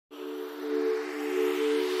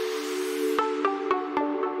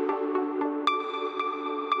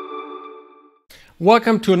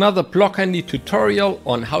Welcome to another BlogHandy tutorial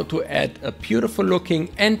on how to add a beautiful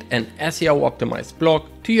looking and an SEO optimized blog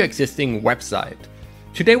to your existing website.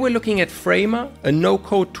 Today we're looking at Framer, a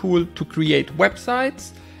no-code tool to create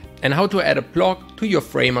websites, and how to add a blog to your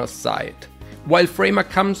Framer site. While Framer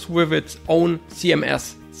comes with its own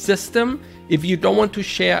CMS system, if you don't want to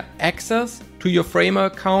share access to your Framer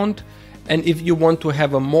account, and if you want to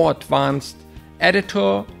have a more advanced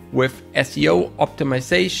editor with SEO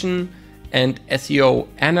optimization and SEO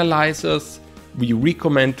analyzers, we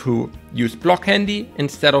recommend to use BlogHandy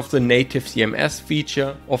instead of the native CMS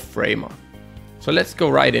feature of Framer. So let's go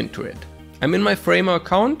right into it. I'm in my Framer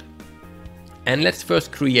account and let's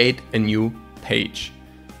first create a new page.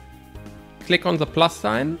 Click on the plus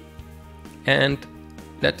sign and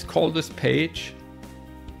let's call this page,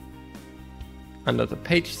 under the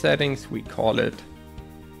page settings we call it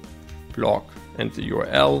blog and the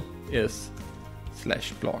URL is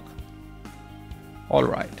 /blog. All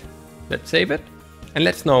right, let's save it and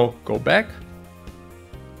let's now go back.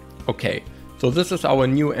 Okay, so this is our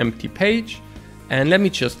new empty page and let me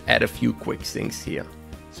just add a few quick things here.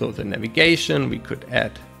 So the navigation, we could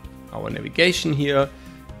add our navigation here,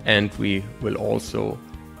 and we will also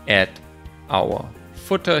add our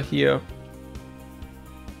footer here.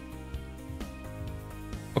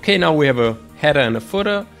 Okay, now we have a header and a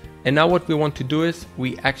footer, and now what we want to do is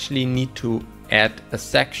we actually need to add a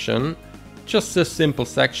section. Just a simple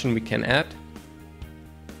section we can add.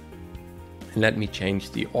 And let me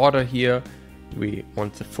change the order here. We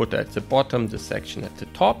want the footer at the bottom, the section at the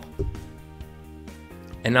top.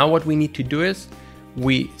 And now what we need to do is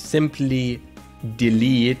we simply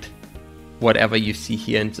delete whatever you see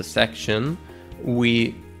here in the section.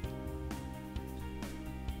 We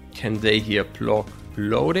can say here blog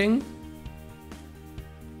loading.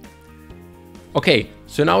 Okay,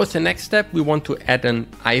 so now as the next step, we want to add an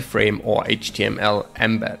iframe or HTML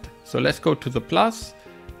embed. So let's go to the plus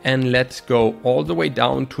and let's go all the way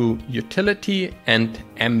down to utility and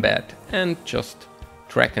embed and just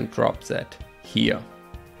drag and drop that here.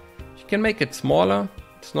 You can make it smaller,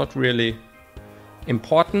 it's not really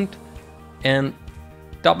important, and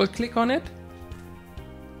double click on it.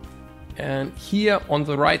 And here on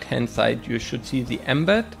the right hand side, you should see the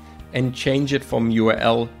embed and change it from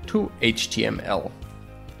URL to HTML.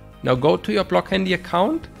 Now go to your BlogHandy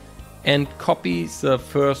account and copy the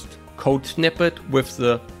first code snippet with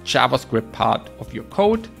the JavaScript part of your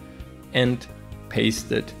code and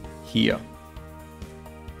paste it here.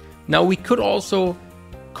 Now we could also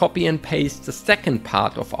copy and paste the second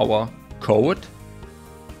part of our code,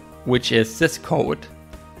 which is this code,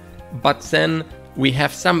 but then we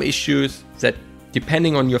have some issues that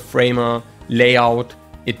depending on your Framer layout,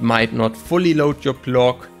 it might not fully load your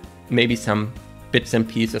blog, maybe some bits and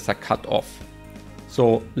pieces are cut off.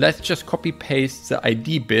 So let's just copy paste the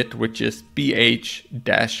ID bit, which is bh-posts,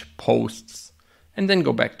 and then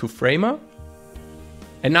go back to Framer.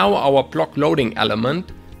 And now our blog loading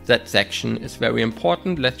element, that section is very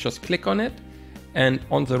important. Let's just click on it. And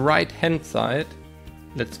on the right hand side,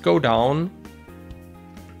 let's go down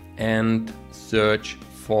and search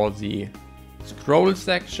for the scroll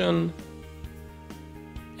section.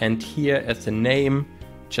 And here as a name,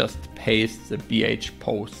 just paste the BH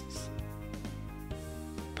posts.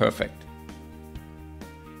 Perfect.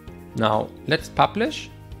 Now let's publish,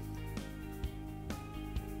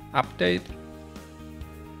 update,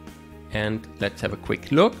 and let's have a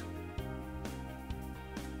quick look.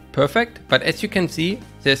 Perfect, but as you can see,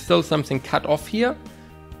 there's still something cut off here.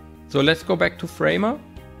 So let's go back to Framer.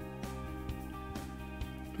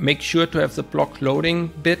 Make sure to have the blog loading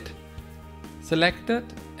bit selected,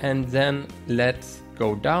 and then let's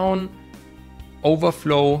go down,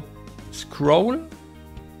 overflow scroll.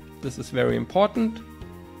 This is very important.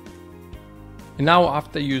 And now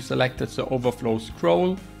after you selected the overflow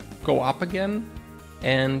scroll, go up again,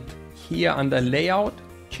 and here under layout,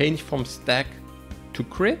 change from stack to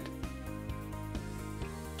grid.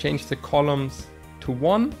 Change the columns to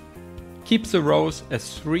 1. Keep the rows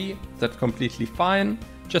as 3, that's completely fine.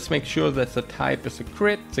 Just make sure that the type is a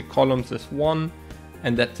grid, the columns is 1,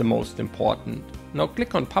 and that's the most important. Now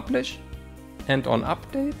click on publish and on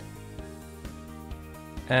update,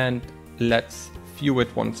 and let's view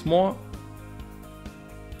it once more.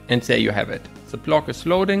 And there you have it. The blog is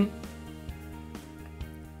loading.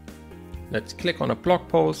 Let's click on a blog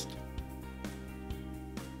post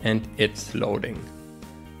and it's loading.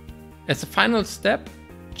 As a final step,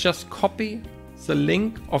 just copy the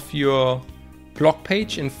link of your blog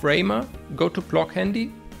page in Framer, go to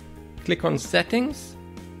BlogHandy, click on settings,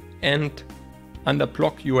 and under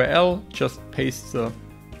blog URL just paste the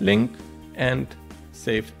link and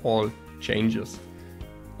save all changes.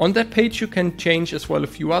 On that page you can change as well a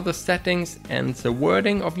few other settings and the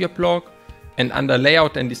wording of your blog. And under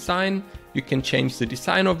layout and design, you can change the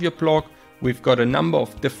design of your blog. We've got a number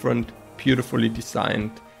of different beautifully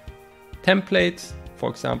designed templates. For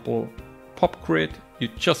example, Pop Grid. You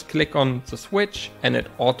just click on the switch and it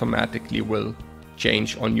automatically will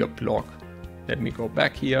change on your blog. Let me go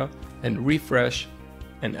back here and refresh.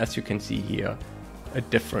 And as you can see here, a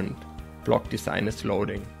different blog design is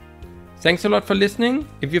loading. Thanks a lot for listening.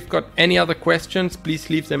 If you've got any other questions,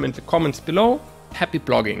 please leave them in the comments below. Happy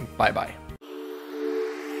blogging. Bye bye.